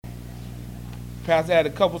Pastor had a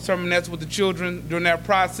couple sermonettes with the children during that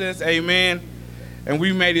process, amen, and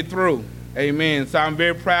we made it through, amen. So I'm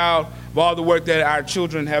very proud of all the work that our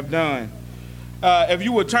children have done. If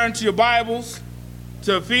you would turn to your Bibles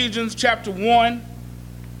to Ephesians chapter 1,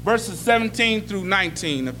 verses 17 through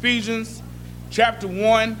 19. Ephesians chapter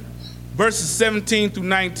 1, verses 17 through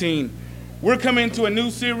 19. We're coming to a new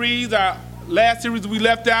series. Our last series we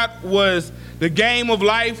left out was the game of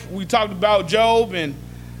life. We talked about Job, and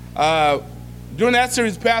during that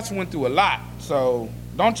series, Pastor went through a lot. So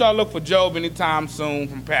don't y'all look for Job anytime soon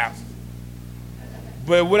from Pastor.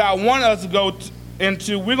 But what I want us to go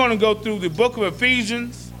into, we're going to go through the book of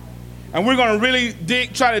Ephesians, and we're going to really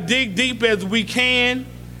try to dig deep as we can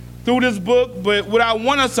through this book. But what I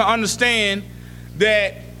want us to understand,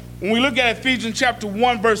 that when we look at Ephesians chapter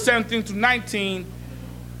 1, verse 17 through 19,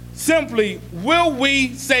 simply, will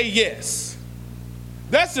we say yes?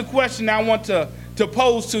 That's the question I want to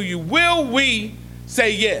pose to you. Will we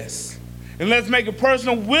say yes? And let's make it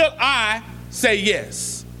personal. Will I say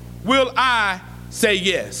yes? Will I say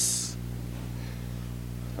yes?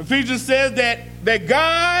 Ephesians says that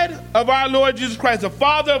God of our Lord Jesus Christ, the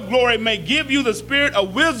Father of glory, may give you the spirit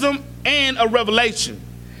of wisdom and of revelation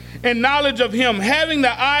and knowledge of him, having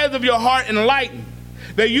the eyes of your heart enlightened,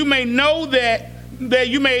 that you may know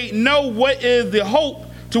what is the hope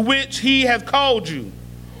to which he has called you,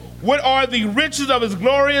 what are the riches of his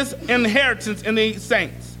glorious inheritance in the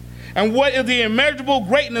saints, and what is the immeasurable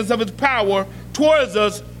greatness of his power towards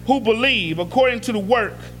us who believe, according to the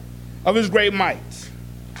work of his great might.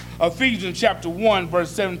 Ephesians chapter 1,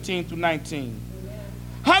 verse 17 through 19.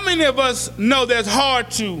 How many of us know that it's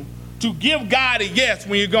hard to give God a yes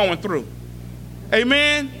when you're going through?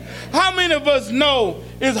 Amen? How many of us know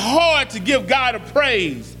it's hard to give God a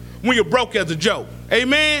praise when you're broke as a joke?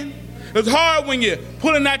 Amen? It's hard when you're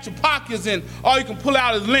pulling out your pockets and all you can pull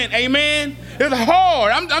out is lint. Amen? It's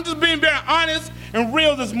hard. I'm just being very honest and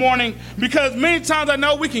real this morning, because many times I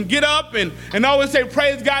know we can get up and always say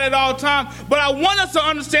praise God at all times, but I want us to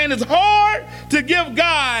understand it's hard to give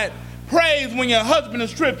God praise when your husband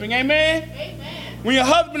is tripping. Amen? Amen. When your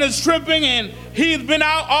husband is tripping and he's been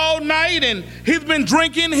out all night and he's been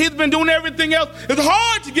drinking, he's been doing everything else, it's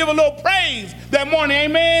hard to give a little praise that morning.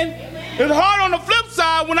 Amen? Amen. It's hard on the flip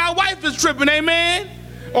side when our wife is tripping. Amen?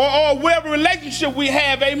 Or whatever relationship we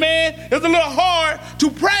have. Amen? It's a little hard to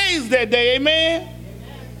praise that day. Amen?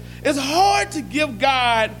 Amen. It's hard to give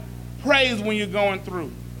God praise when you're going through.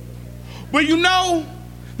 But you know,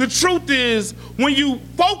 the truth is, when you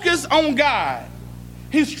focus on God,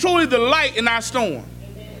 he's truly the light in our storm.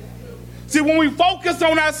 See, when we focus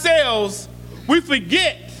on ourselves, we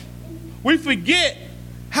forget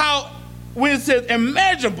how, when it says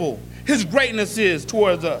immeasurable, his greatness is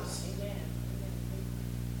towards us.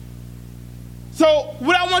 So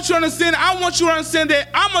what I want you to understand, that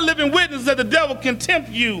I'm a living witness that the devil can tempt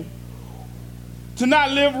you to not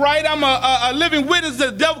live right. I'm a living witness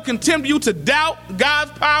that the devil can tempt you to doubt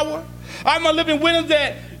God's power. I'm a living witness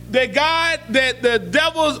that the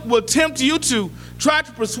devil will tempt you to try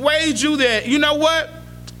to persuade you that, you know what,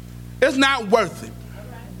 it's not worth it.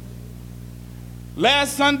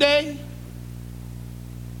 Last Sunday,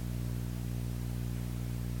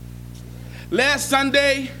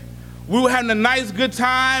 we were having a nice, good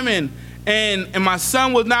time, and my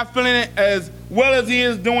son was not feeling it as well as he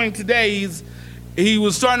is doing today. He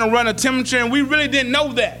was starting to run a temperature, and we really didn't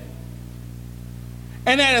know that.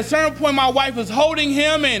 And at a certain point, my wife was holding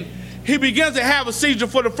him, and he begins to have a seizure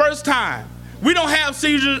for the first time. We don't have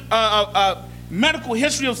seizures, medical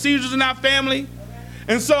history of seizures in our family,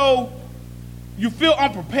 and so you feel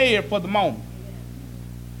unprepared for the moment.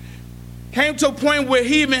 Came to a point where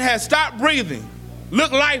he even had stopped breathing,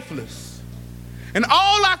 looked lifeless. And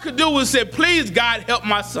all I could do was say, please, God, help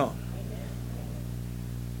my son.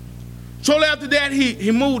 Shortly after that,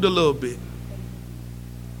 he moved a little bit.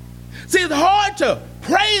 See, it's hard to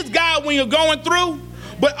praise God when you're going through,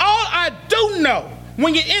 but all I do know,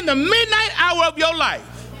 when you're in the midnight hour of your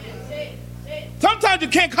life, sometimes you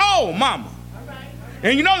can't call mama.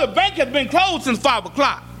 And you know the bank has been closed since 5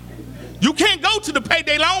 o'clock. You can't go to the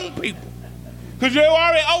payday loan people because you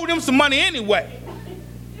already owe them some money anyway.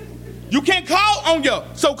 You can't call on your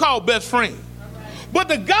so-called best friend. But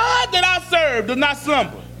the God that I serve does not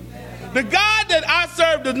slumber. The God that I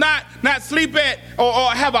serve does not sleep at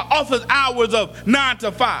or have an office hours of 9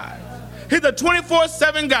 to 5. He's a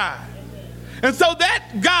 24/7 God. And so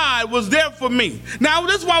that God was there for me. Now,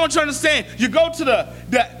 this is what I want you to understand. You go to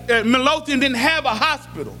the Midlothian didn't have a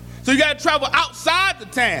hospital. So you got to travel outside the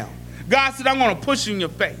town. God said, I'm going to push you in your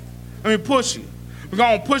faith. Push you. We're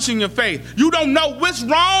going to push you in your faith. You don't know what's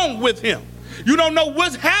wrong with him. You don't know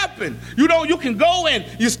what's happened. You can go and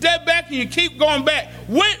you step back and you keep going back.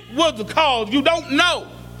 What was the cause? You don't know.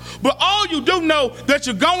 But all you do know that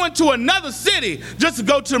you're going to another city just to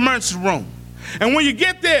go to the emergency room. And when you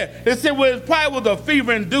get there, they say, well, it probably was a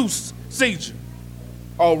fever-induced seizure.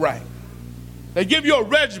 All right. They give you a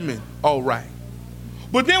regimen. All right.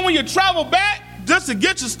 But then when you travel back, just to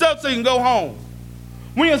get your stuff so you can go home,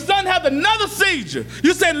 when your son has another seizure,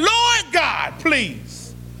 you say, Lord God,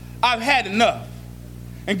 please, I've had enough.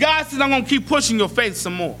 And God says, I'm going to keep pushing your faith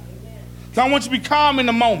some more. So I want you to be calm in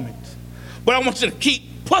the moment, but I want you to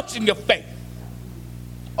keep pushing your faith.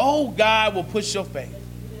 Oh, God will push your faith.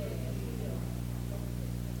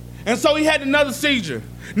 And so he had another seizure.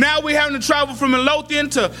 Now we're having to travel from Midlothian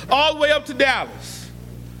to all the way up to Dallas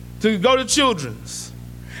to go to Children's.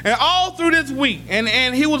 And all through this week,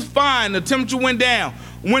 and he was fine. The temperature went down.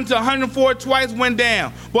 Went to 104 twice, went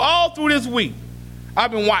down. But all through this week,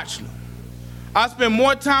 I've been watching him. I spend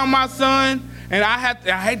more time with my son, and I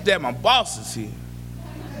hate that my boss is here.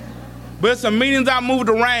 But some meetings I moved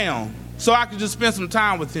around so I could just spend some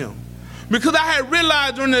time with him. Because I had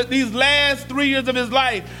realized during these last 3 years of his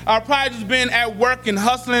life, I've probably just been at work and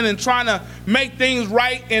hustling and trying to make things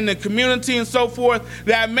right in the community and so forth,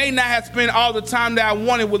 that I may not have spent all the time that I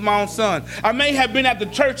wanted with my own son. I may have been at the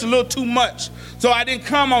church a little too much, so I didn't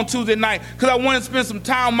come on Tuesday night because I wanted to spend some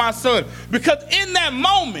time with my son. Because in that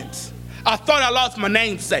moment, I thought I lost my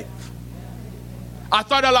namesake. I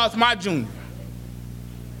thought I lost my junior.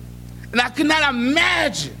 And I could not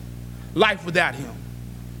imagine life without him.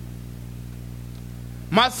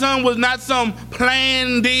 My son was not some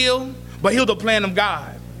planned deal, but he was a plan of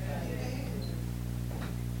God.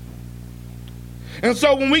 And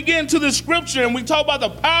so when we get into the scripture and we talk about the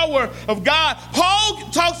power of God, Paul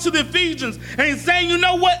talks to the Ephesians and he's saying, you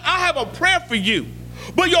know what? I have a prayer for you.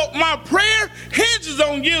 But my prayer hinges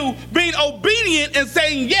on you being obedient and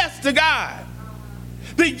saying yes to God.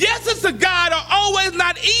 The yeses to God are always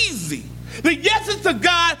not easy. The yeses to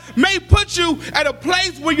God may put you at a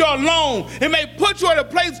place where you're alone. It may put you at a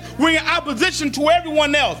place where you're in opposition to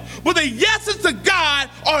everyone else. But the yeses to God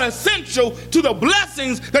are essential to the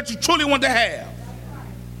blessings that you truly want to have.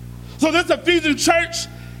 So this Ephesian church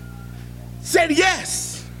said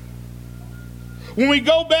yes. When we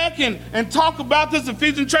go back and talk about this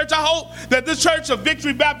Ephesian church, I hope that this church of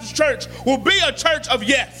Victory Baptist Church will be a church of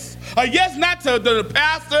yes. A yes not to the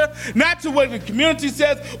pastor, not to what the community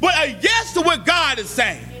says, but a yes to what God is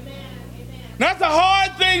saying. Amen. That's a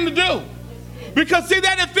hard thing to do. Because see,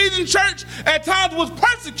 that Ephesian church at times was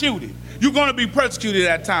persecuted. You're going to be persecuted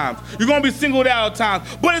at times. You're going to be singled out at times.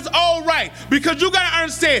 But it's all right, because you got to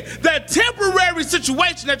understand that temporary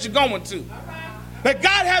situation that you're going to, that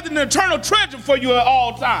God has an eternal treasure for you at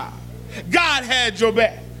all times. God had your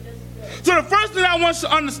back. So the first thing I want you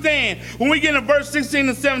to understand when we get into verse 16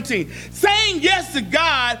 and 17, saying yes to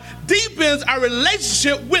God deepens our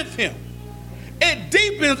relationship with him. It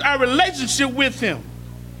deepens our relationship with him.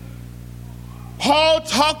 Paul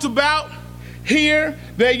talked about here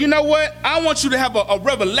that, you know what, I want you to have a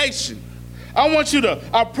revelation.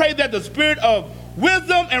 I pray that the spirit of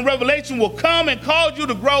wisdom and revelation will come and cause you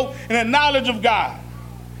to grow in the knowledge of God.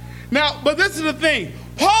 Now, but this is the thing.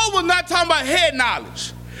 Paul was not talking about head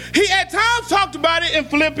knowledge. He at times talked about it in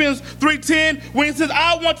Philippians 3:10 when he says,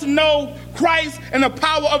 I want to know Christ and the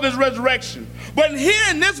power of his resurrection. But here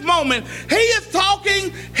in this moment, he is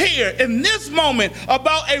talking here in this moment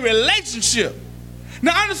about a relationship.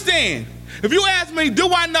 Now understand, if you ask me,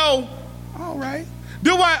 do I know? All right.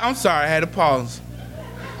 I'm sorry, I had to pause.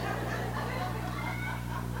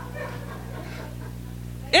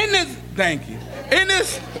 Thank you. In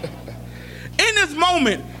this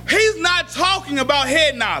moment, he's not talking about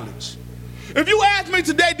head knowledge. If you ask me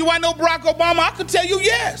today, do I know Barack Obama? I could tell you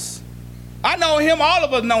yes. I know him. All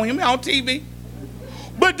of us know him on TV.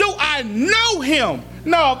 But do I know him?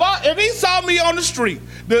 No. If he saw me on the street,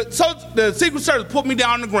 the Secret Service put me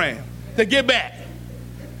down on the ground to get back,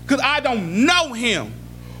 because I don't know him.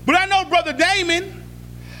 But I know Brother Damon.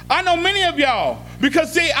 I know many of y'all,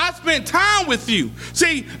 because, see, I spent time with you.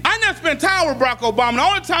 See, I never spent time with Barack Obama. The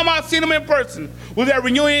only time I've seen him in person was at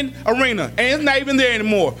Reunion Arena, and it's not even there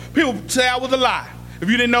anymore. People say I was a lie if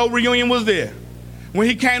you didn't know Reunion was there. When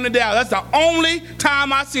he came to Dallas, that's the only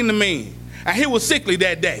time I seen the man. And he was sickly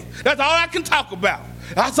that day. That's all I can talk about.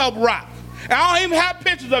 I saw Barack. And I don't even have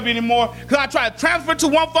pictures of it anymore because I tried to transfer it to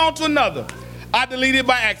one phone to another. I deleted it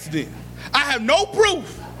by accident. I have no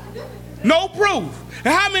proof. No proof.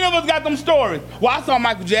 And how many of us got them stories? Well, I saw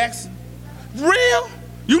Michael Jackson. Real?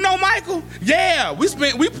 You know Michael? Yeah, we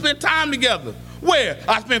spent time together. Where?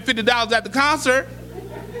 I spent $50 at the concert.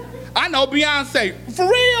 I know Beyonce. For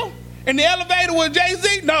real? In the elevator with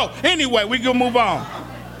Jay-Z? No. Anyway, we can move on.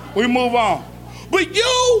 We move on. But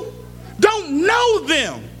you don't know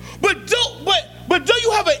them. But do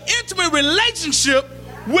you have an intimate relationship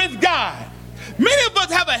with God? Many of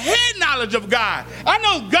us have a head knowledge of God. I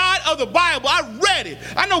know God of the Bible. I read it.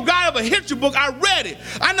 I know God of a history book. I read it.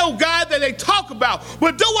 I know God that they talk about.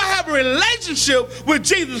 But do I have a relationship with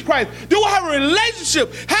Jesus Christ? Do I have a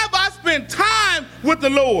relationship? Have I spent time with the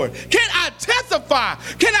Lord? Can I testify?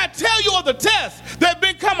 Can I tell you of the tests that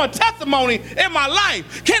become a testimony in my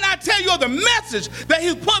life? Can I tell you of the message that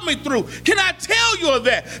He's put me through? Can I tell you of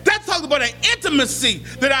that? That's talking about an intimacy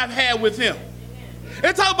that I've had with Him.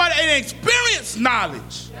 It's talking about an experienced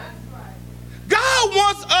knowledge. God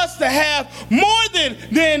wants us to have more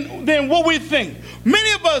than what we think.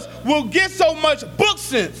 Many of us will get so much book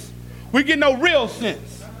sense, we get no real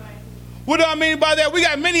sense. What do I mean by that? We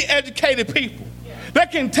got many educated people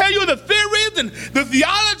that can tell you the theories and the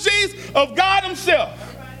theologies of God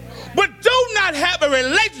Himself, but do not have a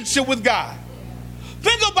relationship with God.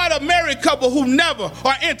 Think about a married couple who never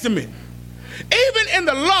are intimate. Even in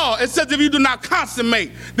the law, it says if you do not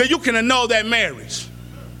consummate, that you can annul that marriage.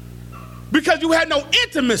 Because you had no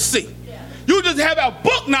intimacy. You just have a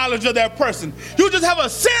book knowledge of that person. You just have a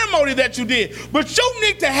ceremony that you did. But you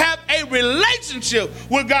need to have a relationship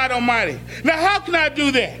with God Almighty. Now, how can I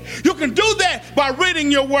do that? You can do that by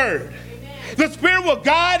reading your word. The Spirit will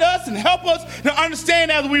guide us and help us to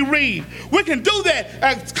understand as we read. We can do that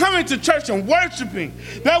as coming to church and worshiping.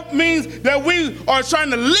 That means that we are trying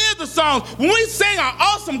to live the songs. When we sing our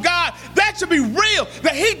awesome God, that should be real,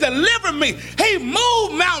 that He delivered me. He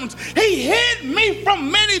moved mountains. He hid me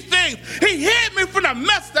from many things. He hid me from the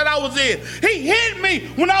mess that I was in. He hid me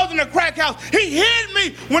when I was in a crack house. He hid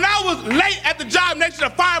me when I was late at the job next to the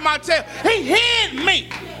fire motel. He hid me.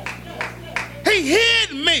 He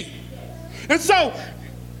hid me. And so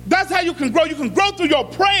that's how you can grow. You can grow through your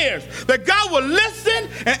prayers, that God will listen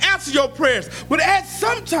and answer your prayers. But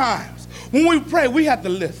sometimes when we pray, we have to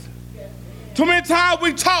listen. Too many times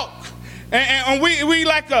we talk, and we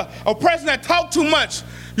like a person that talks too much.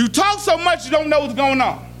 You talk so much, you don't know what's going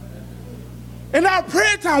on. In our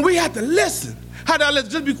prayer time, we have to listen. How do I listen?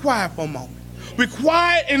 Just be quiet for a moment. Be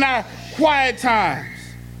quiet in our quiet times.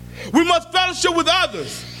 We must fellowship with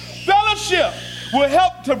others. Fellowship will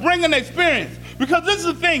help to bring an experience. Because this is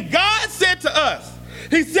the thing, God said to us,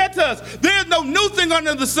 He said to us, there is no new thing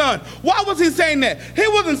under the sun. Why was He saying that? He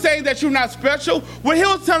wasn't saying that you're not special. When He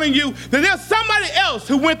was telling you that there's somebody else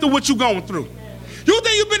who went through what you're going through. You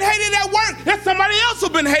think you've been hated at work? There's somebody else who's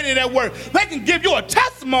been hated at work. They can give you a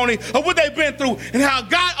testimony of what they've been through and how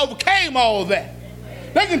God overcame all of that.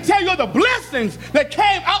 They can tell you the blessings that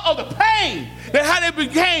came out of the pain, that how they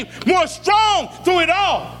became more strong through it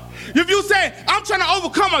all. If you say, I'm trying to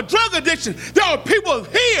overcome a drug addiction, there are people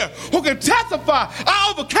here who can testify.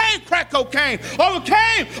 I overcame crack cocaine,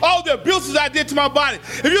 overcame all the abuses I did to my body.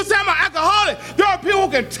 If you say I'm an alcoholic, there are people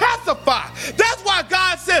who can testify. That's why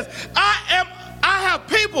God says, I have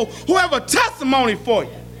people who have a testimony for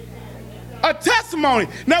you. A testimony.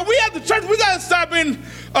 Now we at the church, we got to start being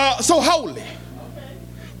so holy.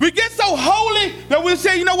 We get so holy that we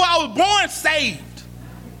say, you know what, I was born saved.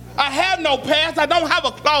 I have no past. I don't have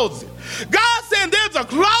a closet. God said there's a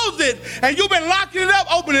closet and you've been locking it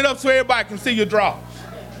up. Open it up so everybody can see your drawers.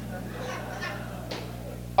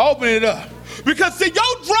 Open it up. Because see,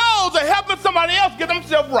 your drawers are helping somebody else get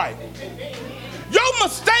themselves right. Your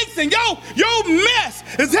mistakes and your mess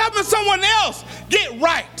is helping someone else get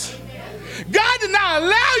right. God did not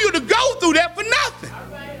allow you to go through that for nothing.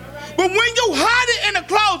 But when you hide it in the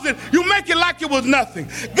closet, you make it like it was nothing.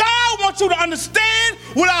 God wants you to understand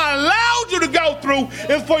what I allowed you to go through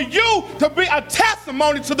is for you to be a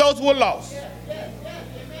testimony to those who are lost.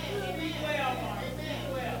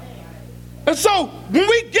 And so when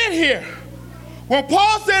we get here, when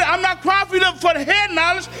Paul said, I'm not crying for the head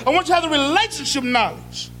knowledge, I want you to have the relationship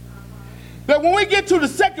knowledge. That when we get to the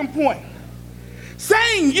second point,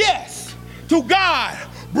 saying yes to God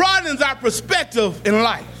broadens our perspective in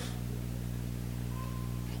life.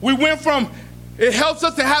 We went from, it helps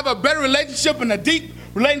us to have a better relationship and a deep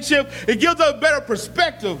relationship. It gives us a better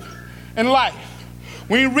perspective in life.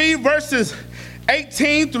 When you read verses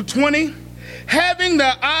 18 through 20, having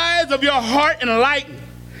the eyes of your heart enlightened,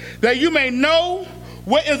 that you may know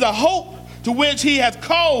what is the hope to which He has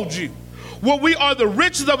called you, what we are the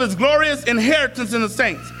riches of His glorious inheritance in the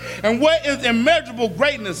saints, and what is immeasurable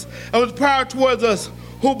greatness of His power towards us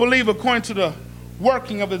who believe according to the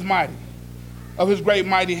working of His great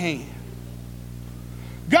mighty hand.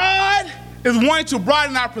 God is wanting to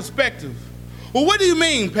broaden our perspective. Well, what do you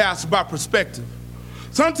mean, Pastor, by perspective?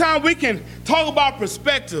 Sometimes we can talk about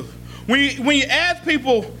perspective When you ask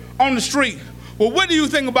people on the street, well, what do you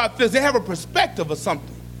think about this? They have a perspective of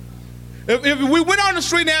something. If we went on the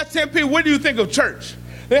street and asked 10 people, what do you think of church?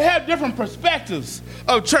 They have different perspectives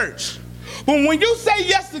of church. But when you say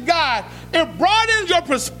yes to God, it broadens your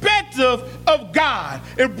perspective of God.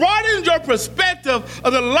 It broadens your perspective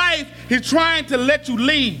of the life he's trying to let you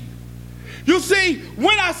lead. You see,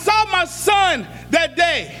 when I saw my son that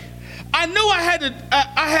day, I knew I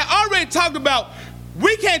had already talked about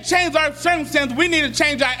we can't change our circumstances, we need to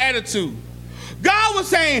change our attitude. God was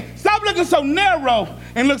saying, stop looking so narrow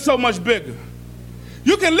and look so much bigger.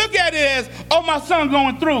 You can look at it as, oh, my son's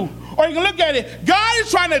going through. Or you can look at it, God is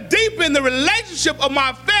trying to deepen the relationship of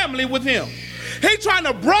my family with him. He's trying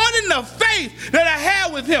to broaden the faith that I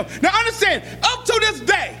have with him. Now understand, up to this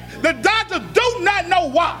day, the doctors do not know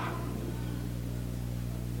why.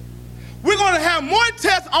 We're going to have more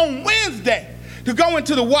tests on Wednesday to go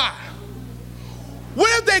into the why. What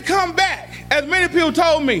if they come back, as many people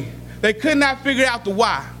told me, they could not figure out the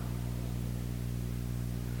why?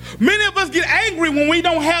 Many of us get angry when we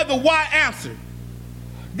don't have the why answer.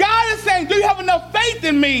 God is saying, do you have enough faith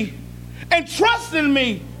in me and trust in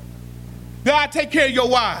me that I take care of your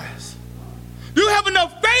whys? Do you have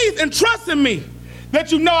enough faith and trust in me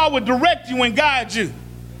that you know I will direct you and guide you?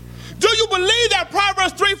 Do you believe that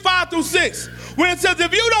Proverbs 3:5-6, when it says,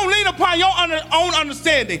 if you don't lean upon your own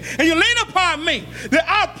understanding and you lean upon me, that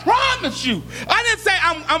I promise you, I didn't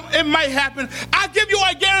say it might happen, I give you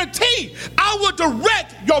a guarantee, I will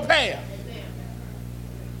direct your path.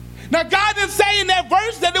 Now, God didn't say in that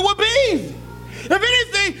verse that it would be easy. If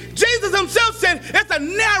anything, Jesus himself said it's a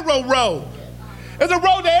narrow road. It's a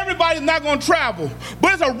road that everybody's not going to travel,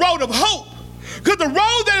 but it's a road of hope. Because the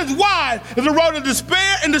road that is wide is a road of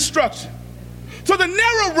despair and destruction. So the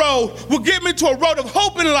narrow road will get me to a road of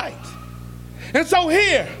hope and light. And so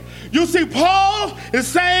here, you see Paul is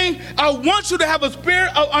saying, I want you to have a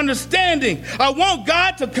spirit of understanding. I want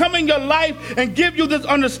God to come in your life and give you this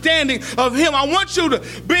understanding of him. I want you to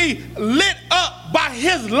be lit up by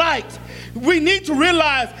his light. We need to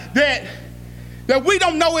realize that we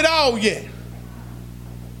don't know it all yet.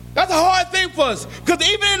 That's a hard thing for us, because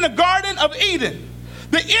even in the Garden of Eden,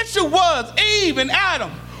 the issue was Eve and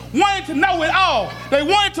Adam wanted to know it all. They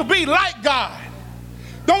wanted to be like God.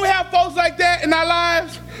 Don't we have folks like that in our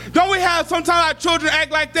lives? Don't we have sometimes our children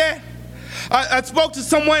act like that? I spoke to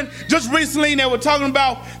someone just recently and they were talking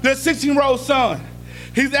about their 16-year-old son.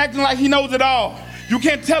 He's acting like he knows it all. You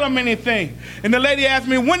can't tell him anything. And the lady asked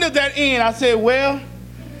me, when does that end? I said, well,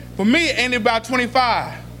 for me it ended about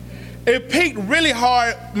 25. It peaked really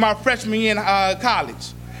hard my freshman year in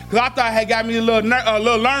college, because I thought I had got me a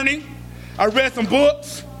little learning. I read some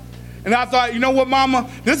books, and I thought, you know what, Mama?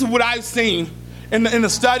 This is what I've seen in the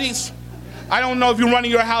studies. I don't know if you're running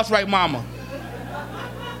your house right, Mama.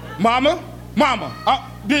 Mama,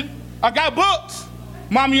 I got books.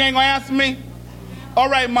 Mama, you ain't gonna answer me? All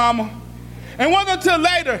right, Mama. And it wasn't until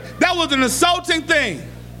later, that was an insulting thing.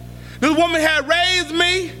 This woman had raised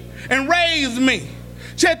me and raised me.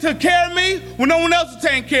 She had took care of me when no one else was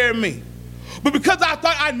taking care of me. But because I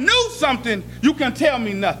thought I knew something, you can tell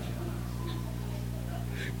me nothing.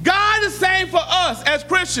 God is saying for us as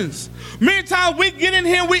Christians, many times we get in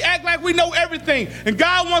here and we act like we know everything. And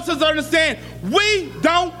God wants us to understand we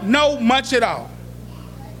don't know much at all.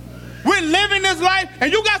 We're living this life,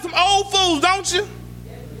 and you got some old fools, don't you?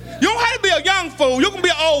 You don't have to be a young fool. You can be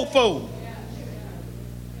an old fool.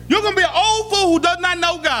 You're going to be an old fool who does not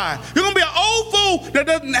know God. You're going to be an old fool that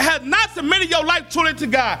has not submitted your life truly to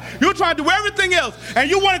God. You're trying to do everything else, and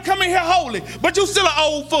you want to come in here holy, but you're still an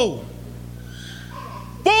old fool.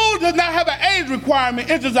 Fool does not have an age requirement.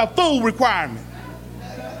 It's just a fool requirement.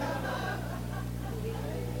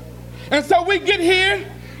 And so we get here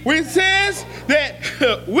where it says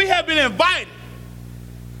that we have been invited.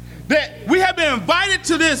 That we have been invited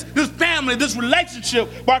to this family, this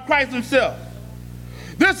relationship by Christ himself.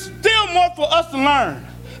 There's still more for us to learn.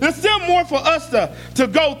 There's still more for us to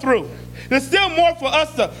go through. There's still more for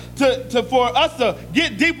us to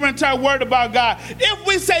get deeper into our word about God. If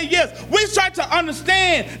we say yes, we start to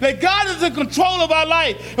understand that God is in control of our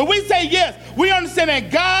life. If we say yes, we understand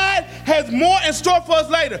that God has more in store for us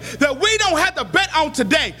later, that we don't have to bet on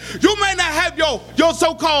today. You may not have your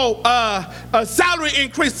so-called salary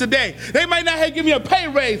increase today. They may not have given you a pay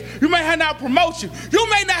raise. You may have not promotion. You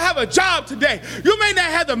may not have a job today. You may not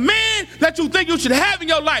have the man that you think you should have in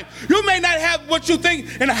your life. You may not have what you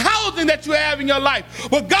think in the housing that you have in your life.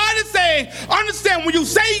 But God is saying, understand, when you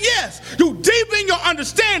say yes, you deepen your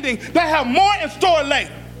understanding that have more in store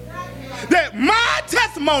later. that my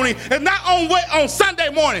testimony is not on Sunday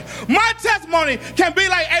morning. My testimony can be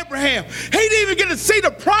like Abraham. He didn't even get to see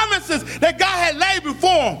the promises that God had laid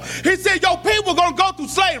before him. He said, your people are going to go through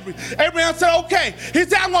slavery. Abraham said, okay. He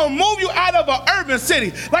said, I'm going to move you out of an urban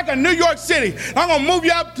city, like a New York City. I'm going to move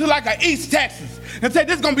you up to like a East Texas and say,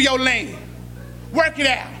 this is going to be your land. Work it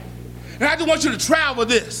out. And I just want you to travel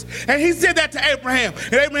this. And he said that to Abraham.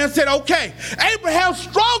 And Abraham said, okay. Abraham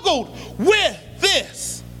struggled with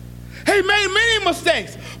this. He made many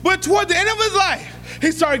mistakes. But toward the end of his life,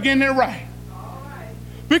 he started getting it right.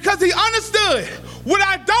 Because he understood, what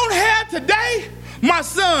I don't have today, my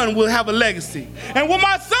son will have a legacy. And what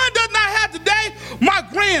my son does not have today, my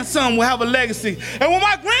grandson will have a legacy. And what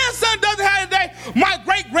my grandson doesn't have today, my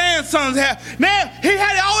great-grandsons have. Now, he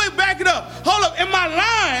had to always back it up. Hold up, in my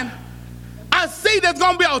line, I see there's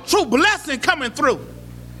going to be a true blessing coming through.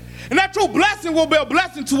 And that true blessing will be a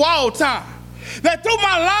blessing to all time. That through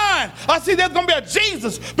my line, I see there's going to be a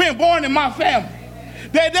Jesus being born in my family.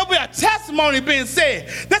 There'll be a testimony being said.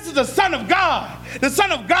 This is the Son of God. The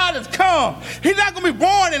Son of God has come. He's not going to be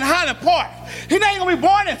born in Highland Park. He's not going to be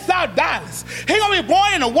born in South Dallas. He's going to be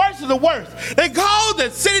born in the worst of the worst. They call the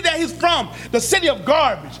city that he's from the city of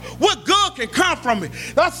garbage. What good can come from it?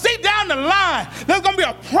 I see down the line, there's going to be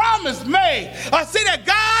a promise made. I see that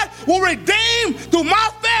God will redeem through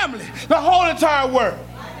my family the whole entire world.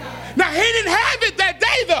 Now, he didn't have it that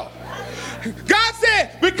day, though. God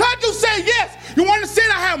said, because you said yes, you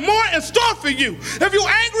understand I have more in store for you. If you're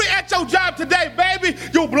angry at your job today, baby,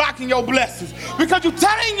 you're blocking your blessings. Because you're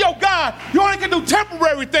telling your God you only can do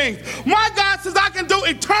temporary things. My God says I can do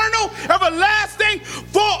eternal, everlasting,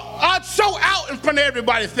 for I'll show out in front of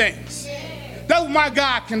everybody things. That's what my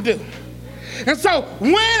God can do. And so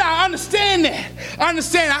when I understand that, I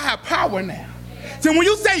understand I have power now. So when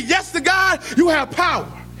you say yes to God, you have power.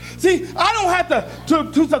 See, I don't have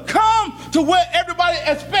to succumb to what everybody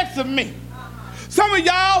expects of me. Some of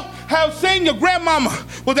y'all have seen your grandmama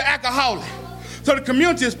was an alcoholic. So the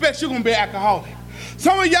community expects you're going to be an alcoholic.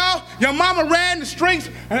 Some of y'all, your mama ran the streets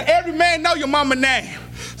and every man know your mama's name.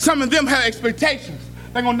 Some of them have expectations.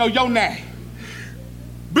 They're going to know your name.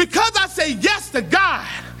 Because I say yes to God,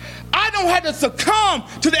 I don't have to succumb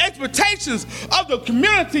to the expectations of the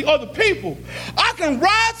community or the people. I can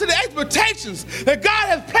rise to the expectations that God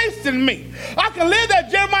has placed in me. I can live that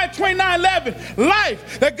Jeremiah 29:11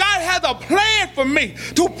 life, that God has a plan for me,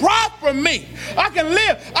 to prosper me. I can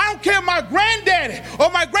live. I don't care if my granddaddy or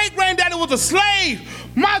my great-granddaddy was a slave.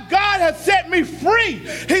 My God has set me free.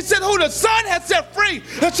 He said, who the Son has set free,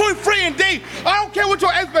 is truly free indeed. I don't care what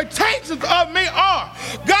your expectations of me are.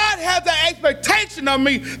 God has an expectation of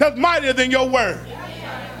me that's mightier than your word.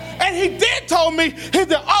 And he did told me he's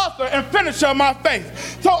the author and finisher of my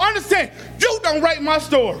faith. So understand, you don't write my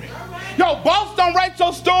story. Your boss don't write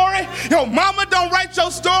your story. Your mama don't write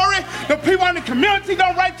your story. The people in the community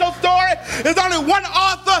don't write your story. There's only one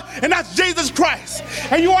author, and that's Jesus Christ.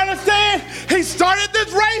 And you understand? He started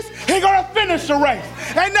this race. He's going to finish the race.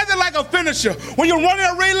 Ain't nothing like a finisher. When you're running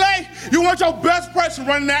a relay, you want your best person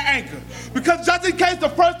running that anchor. Because just in case the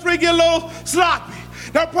first three get a little sloppy,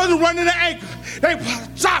 that person running the anchor, they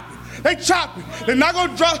chop it. They chop it. They're not going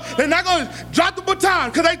to drop the baton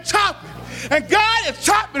because they chop it. And God is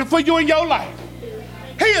chopping for you in your life.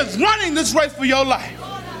 He is running this race for your life.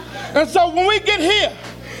 And so when we get here,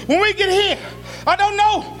 I don't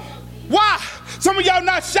know why some of y'all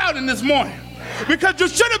not shouting this morning. Because you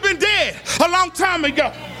should have been dead a long time ago.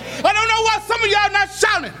 I don't know why some of y'all not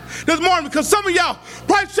shouting this morning, because some of y'all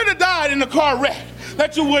probably should have died in the car wreck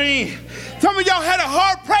that you were in. Some of y'all had a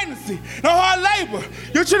hard pregnancy, a hard labor.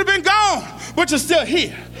 You should have been gone, but you're still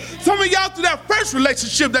here. Some of y'all through that first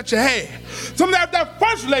relationship that you had, some of that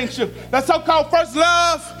first relationship, that so-called first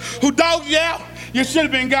love, who dogged you out, you should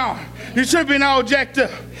have been gone. You should have been all jacked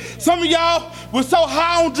up. Some of y'all were so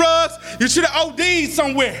high on drugs, you should have OD'd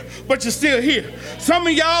somewhere, but you're still here. Some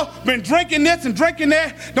of y'all been drinking this and drinking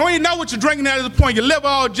that. Don't even know what you're drinking at this point. Your liver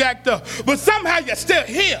all jacked up. But somehow you're still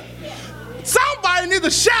here. Somebody needs to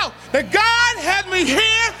shout that God has me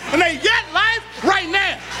here in a yet life right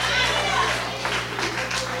now.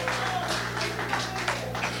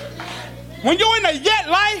 When you're in a yet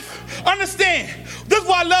life, understand, this is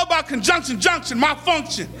what I love about conjunction junction, my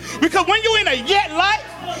function. Because when you're in a yet life,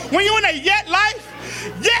 yet,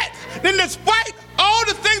 then despite all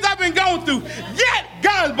the things I've been going through, yet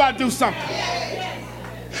God's about to do something.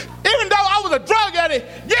 Even though I was a drug addict,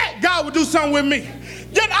 yet God would do something with me.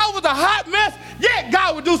 Yet I was a hot mess, yet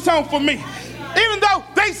God would do something for me. Even though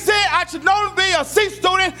they said I should only be a C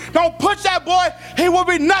student, don't push that boy, he will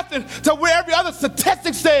be nothing to where every other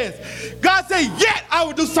statistic says. God said, yet I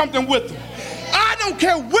will do something with him. I don't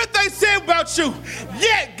care what they say about you,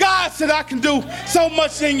 yet God said I can do so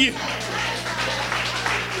much in you.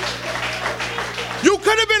 You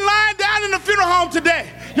could have been lying down in the funeral home today.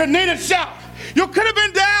 You need a shout. You could have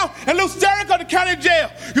been down in Lusteric or the county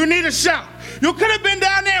jail. You need a shout. You could have been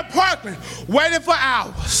down there in Parkland waiting for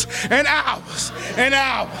hours and hours and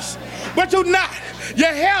hours. But you're not.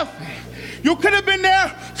 You're healthy. You could have been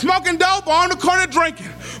there smoking dope or on the corner drinking.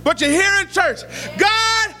 But you're here in church.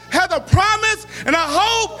 God has a promise and a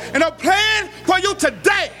hope and a plan for you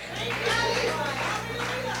today.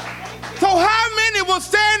 So how many will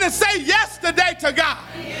stand and say yes today to God?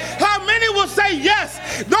 How many will say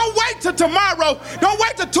yes? Don't wait till tomorrow. Don't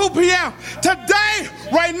wait till 2 p.m. Today,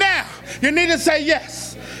 right now, you need to say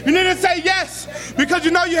yes. You need to say yes because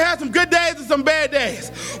you know you have some good days and some bad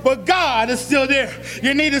days. But God is still there.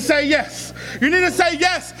 You need to say yes. You need to say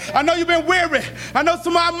yes. I know you've been weary. I know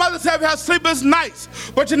some of our mothers have had sleepless nights,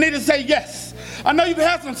 but you need to say yes. I know you've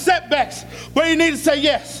had some setbacks, but you need to say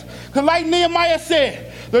yes. Because like Nehemiah said,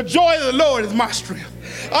 the joy of the Lord is my strength.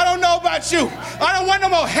 I don't know about you. I don't want no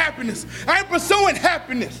more happiness. I ain't pursuing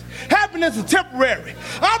happiness. Happiness is temporary.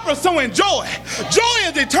 I'm pursuing joy. Joy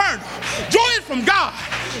is eternal. Joy is from God.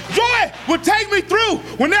 Joy will take me through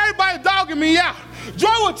when everybody's dogging me out.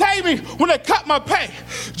 Joy will take me when they cut my pay.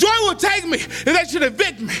 Joy will take me if they should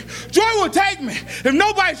evict me. Joy will take me if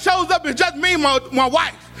nobody shows up, it's just me and my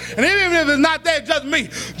wife. And even if it's not there, just me.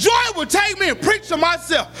 Joy will take me and preach to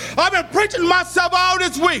myself. I've been preaching to myself all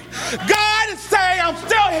this week. God is saying I'm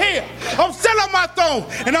still here. I'm still on my throne.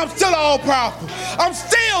 And I'm still all powerful. I'm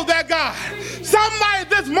still that God. Somebody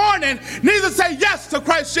this morning needs to say yes to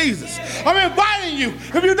Christ Jesus. I'm inviting you.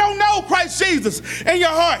 If you don't know Christ Jesus in your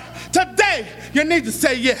heart, today you need to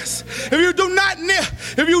say yes. If you do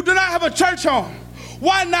not have a church home,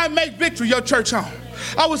 why not make Victory your church home?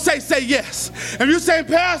 I would say yes. If you say,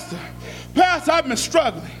 Pastor, I've been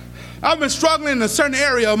struggling. I've been struggling in a certain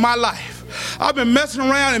area of my life. I've been messing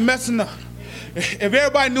around and messing up. If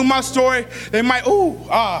everybody knew my story, they might,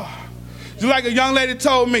 just like a young lady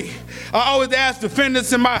told me. I always ask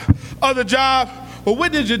defendants in my other job, well,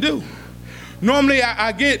 what did you do? Normally,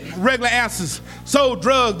 I get regular answers. Sold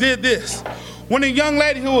drugs, did this. When a young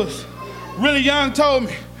lady who was really young told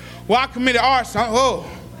me, well, I committed arson.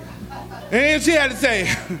 And then she had to say,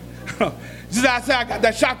 she said, I got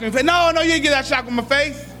that shock in my face. No, you didn't get that shock in my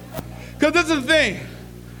face. Because this is the thing.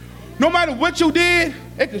 No matter what you did,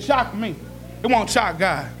 it could shock me. It won't shock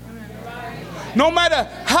God. No matter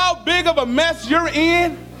how big of a mess you're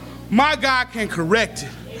in, my God can correct it.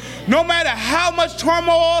 No matter how much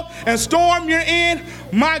turmoil and storm you're in,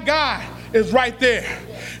 my God is right there.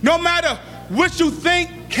 No matter what you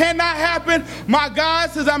think cannot happen, my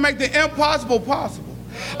God says I make the impossible possible.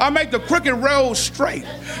 I make the crooked road straight.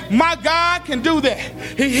 My God can do that.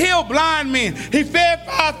 He healed blind men. He fed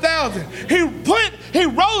 5,000. He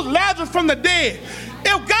rose Lazarus from the dead.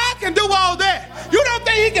 If God can do all that, you don't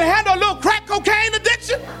think he can handle a little crack cocaine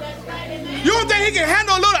addiction? You don't think he can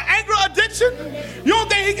handle a little anger addiction? You don't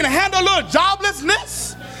think he can handle a little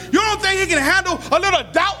joblessness? You don't think he can handle a little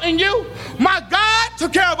doubt in you? My God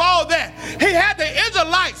took care of all that. He had the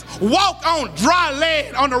Israelites walk on dry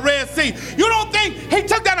land on the Red Sea. You don't think he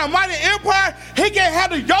took that almighty empire? He can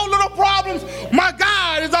handle your little problems? My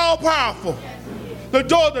God is all powerful. The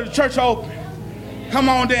doors of the church are open. Come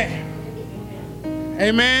on down.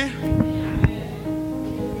 Amen.